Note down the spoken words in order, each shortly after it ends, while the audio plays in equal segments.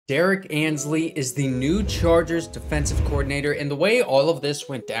Derrick Ansley is the new Chargers defensive coordinator, and the way all of this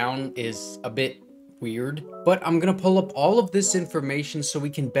went down is a bit weird, but I'm going to pull up all of this information so we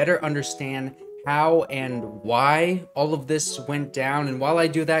can better understand how and why all of this went down. And while I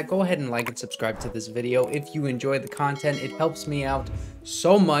do that, go ahead and like and subscribe to this video if you enjoy the content. It helps me out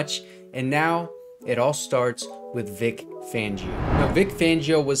so much. And now it all starts with Vic Fangio. Now, Vic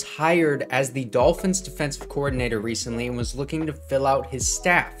Fangio was hired as the Dolphins defensive coordinator recently and was looking to fill out his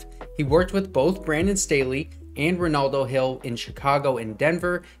staff. He worked with both Brandon Staley and Renaldo Hill in Chicago and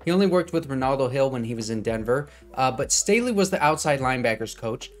Denver. He only worked with Renaldo Hill when he was in Denver, but Staley was the outside linebackers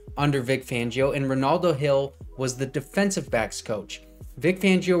coach under Vic Fangio, and Renaldo Hill was the defensive backs coach. Vic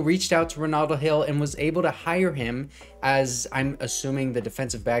Fangio reached out to Renaldo Hill and was able to hire him as, I'm assuming, the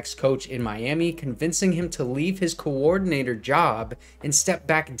defensive backs coach in Miami, convincing him to leave his coordinator job and step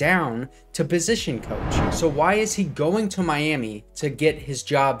back down to position coach. So why is he going to Miami to get his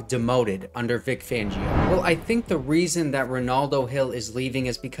job demoted under Vic Fangio? Well, I think the reason that Renaldo Hill is leaving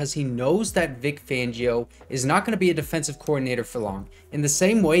is because he knows that Vic Fangio is not going to be a defensive coordinator for long. In the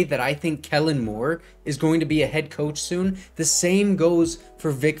same way that I think Kellen Moore is going to be a head coach soon, the same goes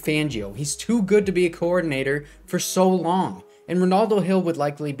for Vic Fangio. He's too good to be a coordinator for so long. And Renaldo Hill would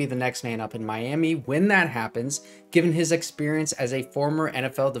likely be the next man up in Miami when that happens, given his experience as a former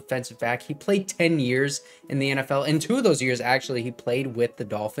NFL defensive back. He played 10 years in the NFL, and 2 of those years actually he played with the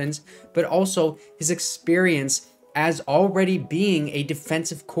Dolphins, but also his experience as already being a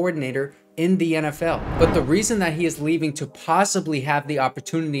defensive coordinator in the NFL. But the reason that he is leaving to possibly have the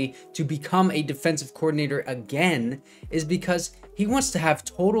opportunity to become a defensive coordinator again is because he wants to have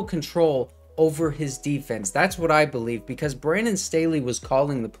total control over his defense. That's what I believe, because Brandon Staley was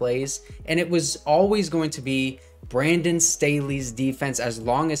calling the plays, and it was always going to be Brandon Staley's defense as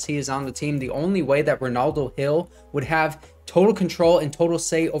long as he is on the team. The only way that Renaldo Hill would have total control and total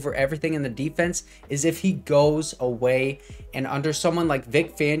say over everything in the defense is if he goes away. And under someone like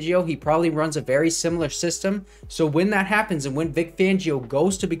Vic Fangio, he probably runs a very similar system. So when that happens and when Vic Fangio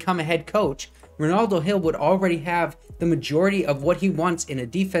goes to become a head coach, Renaldo Hill would already have the majority of what he wants in a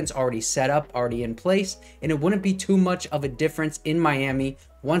defense already set up, already in place, and it wouldn't be too much of a difference in Miami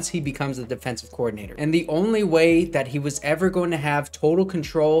once he becomes the defensive coordinator. And the only way that he was ever going to have total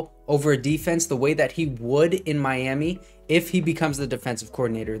control over a defense the way that he would in Miami if he becomes the defensive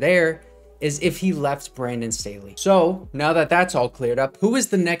coordinator there is if he left Brandon Staley. So now that that's all cleared up, who is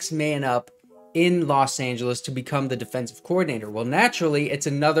the next man up in Los Angeles to become the defensive coordinator? Well, naturally, it's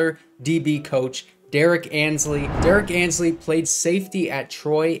another DB coach, Derrick Ansley. Derrick Ansley played safety at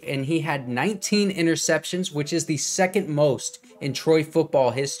Troy, and he had 19 interceptions, which is the second most in Troy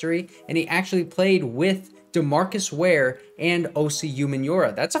football history. And he actually played with DeMarcus Ware and O.C.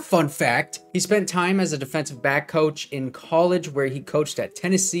 Umenyiora. That's a fun fact. He spent time as a defensive back coach in college, where he coached at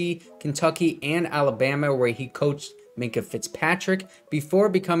Tennessee, Kentucky, and Alabama, where he coached Minkah Fitzpatrick before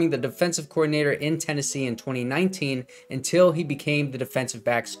becoming the defensive coordinator in Tennessee in 2019 until he became the defensive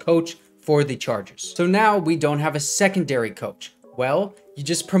backs coach for the Chargers. So now we don't have a secondary coach. Well, you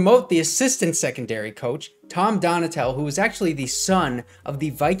just promote the assistant secondary coach, Tom Donatel, who is actually the son of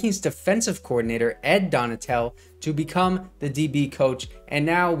the Vikings defensive coordinator, Ed Donatel, to become the DB coach. And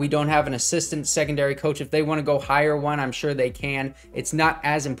now we don't have an assistant secondary coach. If they want to go hire one, I'm sure they can. It's not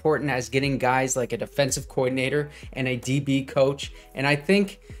as important as getting guys like a defensive coordinator and a DB coach. And I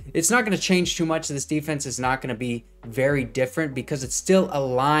think it's not going to change too much. This defense is not going to be very different because it still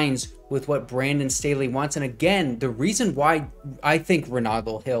aligns with what Brandon Staley wants. And again, the reason why I think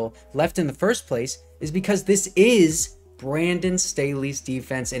Renaldo Hill left in the first place is because this is Brandon Staley's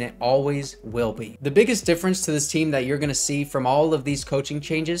defense, and it always will be. The biggest difference to this team that you're going to see from all of these coaching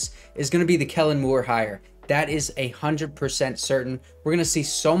changes is going to be the Kellen Moore hire. That is 100% certain. We're going to see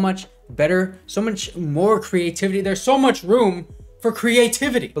so much better, so much more creativity. There's so much room for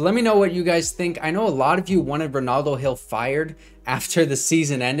creativity. But let me know what you guys think. I know a lot of you wanted Renaldo Hill fired after the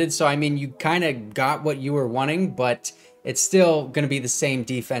season ended. So, I mean, you kind of got what you were wanting, but it's still going to be the same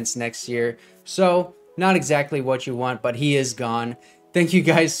defense next year. So, not exactly what you want, but he is gone. Thank you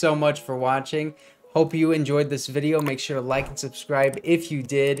guys so much for watching. Hope you enjoyed this video. Make sure to like and subscribe if you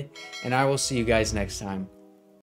did, and I will see you guys next time.